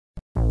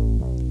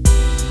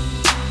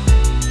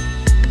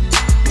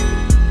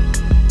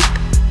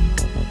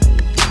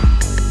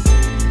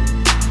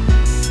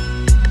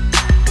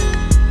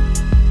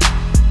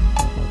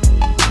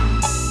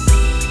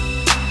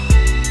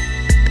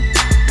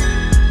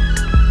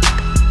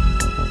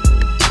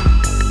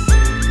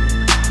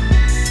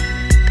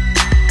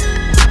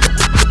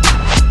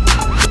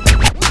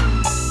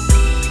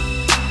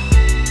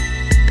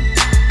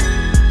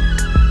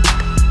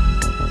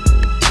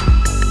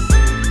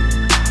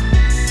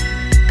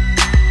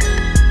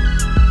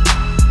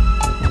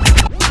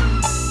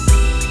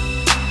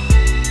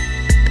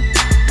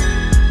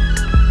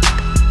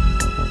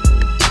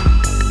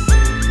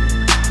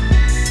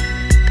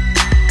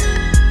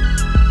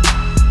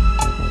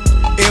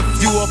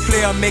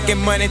player making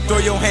money, throw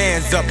your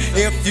hands up.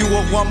 If you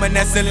a woman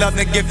that's in love,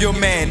 then give your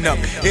man up.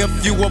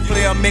 If you a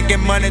player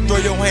making money, throw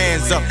your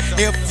hands up.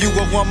 If you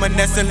a woman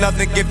that's in love,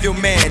 then give your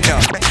man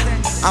up.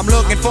 I'm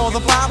looking for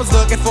the poppers,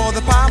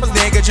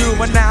 nigga.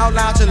 Juvenile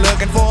out here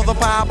looking for the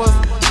poppers.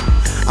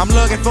 I'm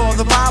looking for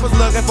the poppers,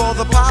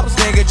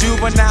 nigga.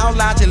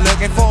 Juvenile out here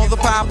looking for the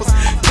poppers.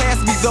 Pass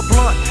me the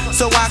blunt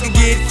so I can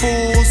get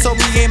full, so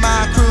me and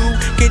my crew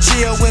can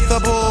chill with the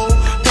bull.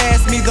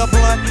 Pass me the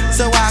blunt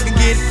so I can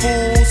get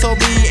full, so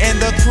me and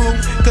the crew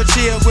can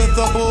chill with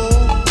the bull.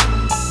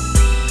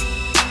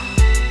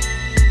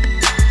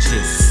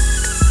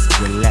 Just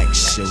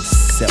relax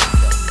yourself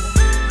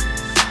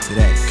to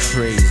that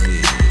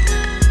crazy,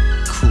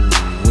 cool,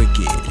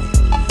 wicked,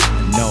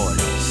 annoying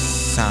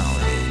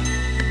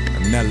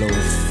sounding, mellow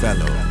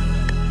fellow,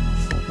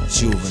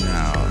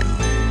 Juvenile.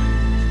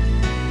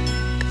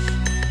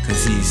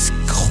 Cause he's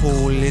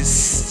cool as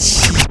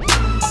cheap.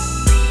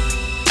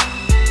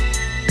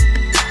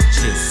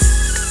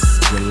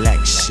 Just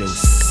relax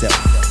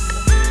yourself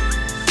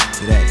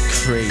to that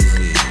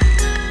crazy,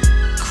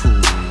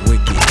 cool,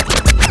 wicked.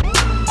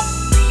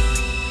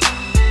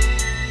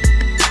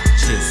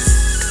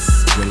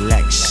 Just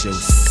relax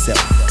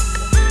yourself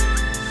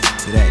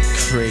to that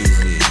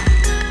crazy,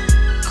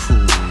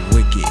 cool,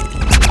 wicked.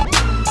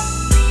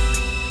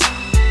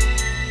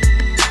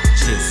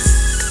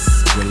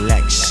 Just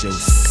relax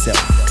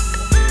yourself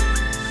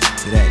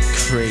to that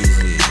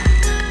crazy,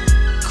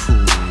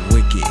 cool,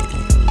 wicked,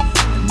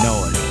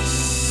 annoying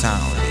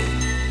sounding,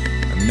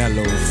 a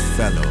mellow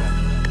fellow,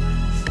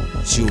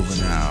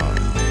 Juvenile.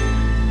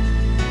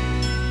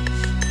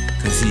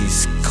 Cause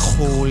he's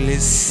cool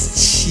as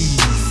cheese.